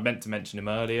Hadji. I meant to mention him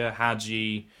earlier.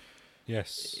 Hadji,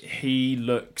 yes, he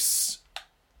looks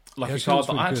like a he card looks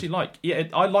that really I actually good. like. Yeah,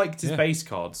 I liked his base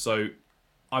card, so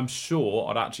I'm sure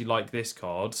I'd actually like this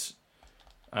card.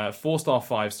 4-star,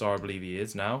 5-star, I believe he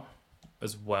is now,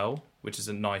 as well, which is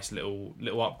a nice little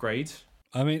upgrade.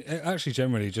 I mean, actually,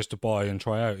 generally, just to buy and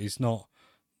try out, he's not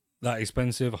that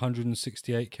expensive.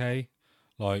 168k.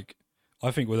 Like,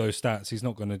 I think with those stats, he's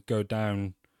not going to go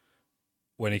down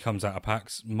when he comes out of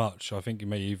packs much. I think he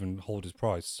may even hold his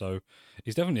price. So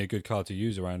he's definitely a good card to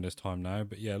use around this time now.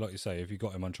 But yeah, like you say, if you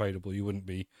got him untradeable, you wouldn't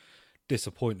be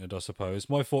disappointed, I suppose.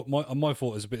 My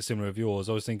thought is a bit similar of yours.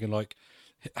 I was thinking, like,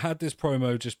 had this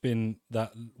promo just been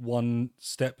that one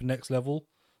step next level,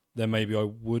 then maybe I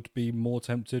would be more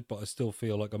tempted, but I still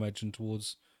feel like I'm edging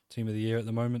towards Team of the Year at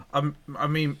the moment. I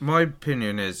mean, my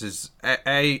opinion is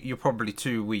you're probably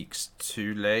 2 weeks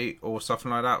too late or something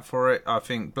like that for it. I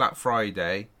think Black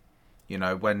Friday,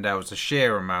 when there was a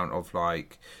sheer amount of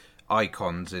like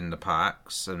icons in the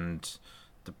packs and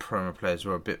the promo players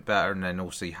were a bit better, and then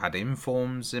also you had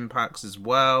informs in packs as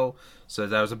well, so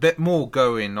there was a bit more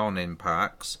going on in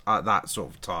packs at that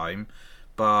sort of time.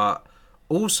 But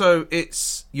also,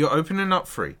 you're opening up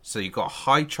free, so you've got a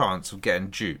high chance of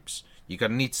getting dupes. You're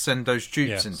going to need to send those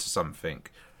dupes into something.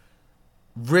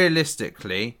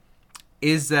 Realistically,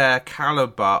 is there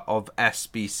caliber of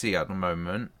SBC at the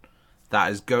moment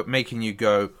that is making you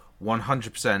go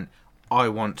 100%, I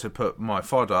want to put my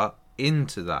fodder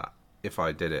into that if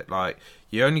I did it? Like,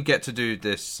 you only get to do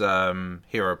this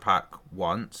hero pack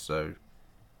once, so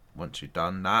once you've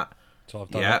done that, So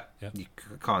I've done it. you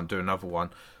can't do another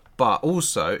one. But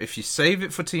also, if you save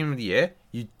it for Team of the Year,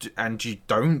 you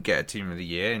don't get a Team of the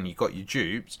Year and you got your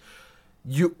dupes,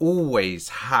 you always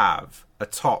have a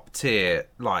top tier,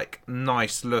 like,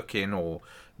 nice looking or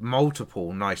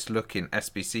multiple nice looking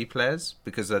SBC players,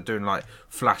 because they're doing like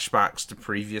flashbacks to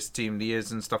previous Team of the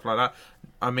Years and stuff like that.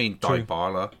 I mean,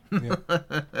 Dybala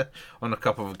on a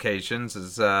couple of occasions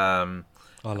has I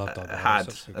love Dybala. had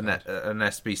an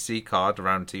SBC card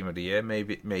around Team of the Year.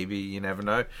 Maybe you never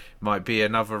know. Might be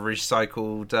another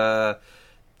recycled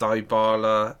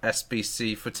Dybala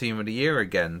SBC for Team of the Year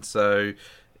again. So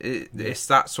it's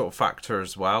that sort of factor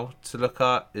as well to look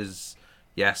at. Is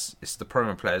yes, it's the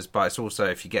promo players, but it's also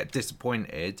if you get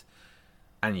disappointed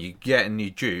and you get new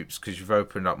dupes because you've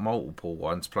opened up multiple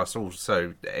ones, plus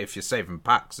also if you're saving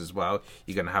packs as well,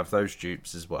 you're going to have those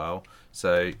dupes as well.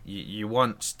 So you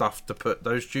want stuff to put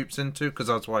those dupes into, because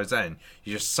otherwise then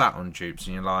you just sat on dupes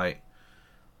and you're like,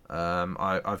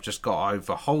 I've just got to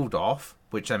either hold off,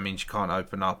 which then means you can't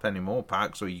open up any more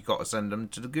packs, or you got to send them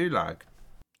to the gulag.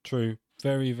 True.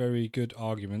 Very, very good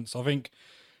arguments. I think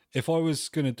if I was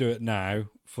going to do it now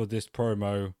for this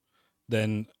promo,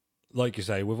 then, like you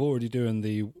say, we're already doing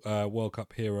the World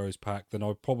Cup Heroes pack, then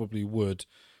I probably would,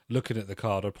 looking at the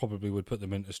card, I probably would put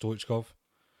them into Stoichkov,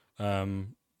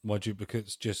 my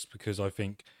duplicates, just because I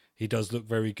think he does look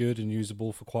very good and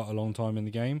usable for quite a long time in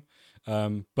the game.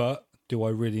 But do I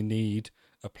really need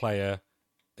a player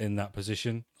in that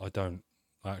position? I don't.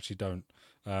 I actually don't.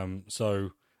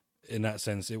 So in that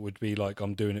sense, it would be like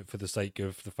I'm doing it for the sake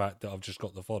of the fact that I've just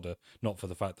got the fodder, not for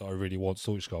the fact that I really want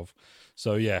Stoichkov.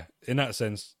 So yeah, in that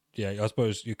sense, yeah, I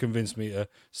suppose you convinced me to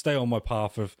stay on my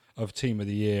path of Team of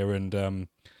the Year and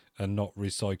not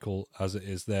recycle as it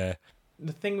is there.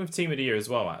 The thing with Team of the Year as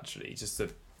well, actually, just to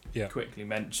quickly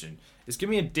mention, is give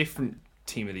me a different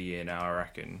Team of the Year now, I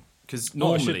reckon. Because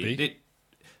normally,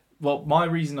 Well, my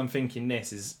reason I'm thinking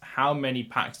this is how many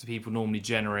packs do people normally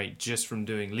generate just from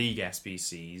doing League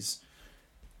SBCs?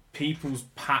 People's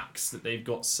packs that they've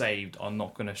got saved are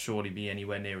not going to surely be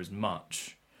anywhere near as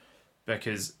much,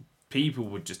 because people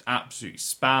would just absolutely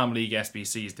spam League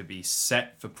SBCs to be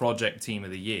set for Project Team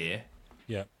of the Year.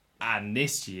 Yeah. And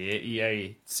this year,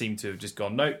 EA seem to have just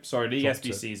gone, nope, sorry, League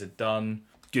SBCs are done.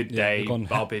 Good day,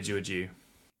 I'll bid you adieu.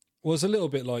 Well, it's a little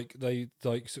bit like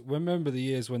remember the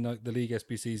years when the League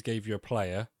SBCs gave you a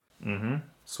player? Mm-hmm.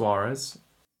 Suarez.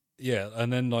 Yeah,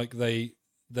 and then they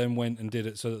then went and did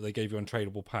it so that they gave you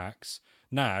untradeable packs.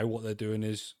 Now what they're doing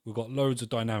is we've got loads of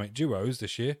dynamic duos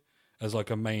this year as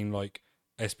like a main like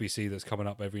SBC that's coming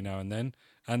up every now and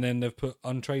then they've put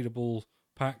untradeable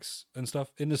packs and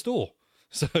stuff in the store.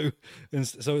 So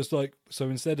it's like, so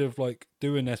instead of like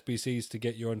doing SBCs to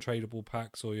get your untradeable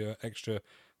packs or your extra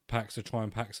packs to try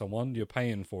and pack someone, you're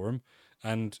paying for them.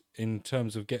 And in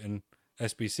terms of getting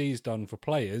SBCs done for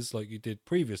players like you did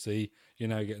previously, you're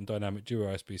now getting dynamic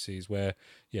duo SBCs where,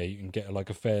 yeah, you can get like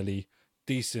a fairly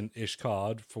decent-ish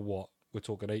card for what we're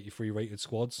talking 83 rated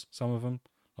squads, some of them.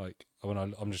 Like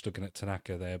I'm just looking at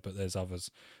Tanaka there, but there's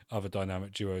other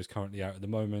dynamic duos currently out at the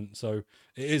moment. So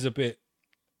it is a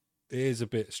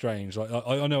bit strange. Like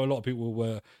I know a lot of people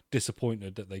were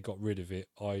disappointed that they got rid of it.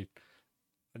 I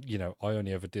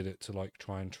only ever did it to like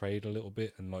try and trade a little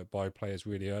bit and like buy players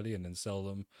really early and then sell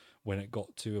them when it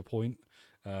got to a point.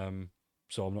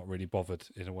 So I'm not really bothered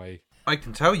in a way. I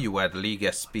can tell you where the League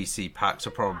SBC packs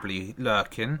are probably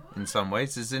lurking in some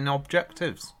ways is in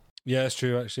objectives. Yeah, it's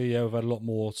true actually. Yeah, we've had a lot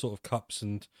more sort of cups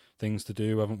and things to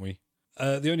do, haven't we?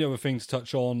 The only other thing to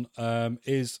touch on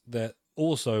is that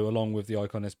also, along with the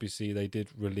Icon SBC, they did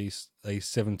release a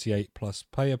 78 plus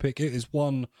player pick. It is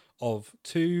one of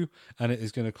two, and it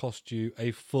is going to cost you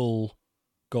a full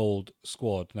gold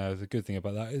squad. Now, the good thing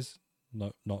about that is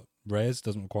not rares,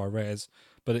 doesn't require rares,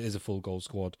 but it is a full gold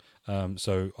squad.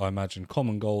 So I imagine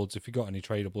common golds, if you've got any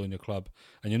tradable in your club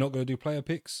and you're not going to do player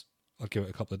picks, I'll give it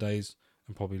a couple of days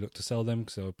and probably look to sell them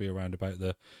because they'll be around about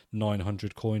the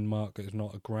 900 coin mark, if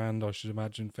not $1,000, I should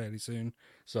imagine, fairly soon.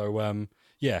 So,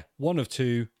 yeah, one of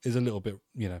two is a little bit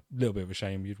of a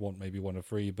shame. You'd want maybe one of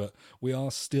three, but we are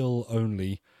still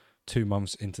only 2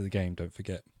 months into the game, don't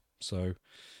forget. So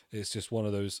it's just one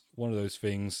of those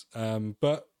things.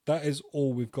 But that is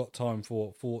all we've got time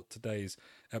for today's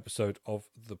episode of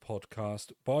the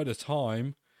podcast. By the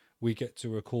time we get to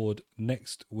record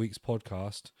next week's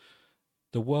podcast,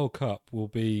 the World Cup will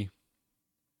be,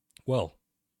 well,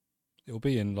 it'll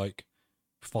be in like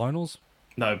finals.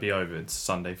 No, it'll be over. It's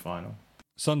Sunday final.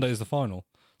 Sunday is the final.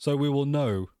 So we will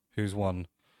know who's won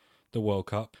the World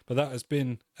Cup. But that has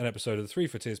been an episode of the 3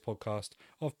 for Tiers podcast.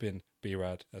 I've been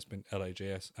B-Rad, that's been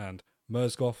LAJS and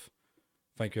Merzgoff.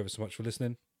 Thank you ever so much for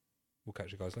listening. We'll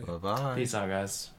catch you guys later. Bye-bye. Peace out, guys.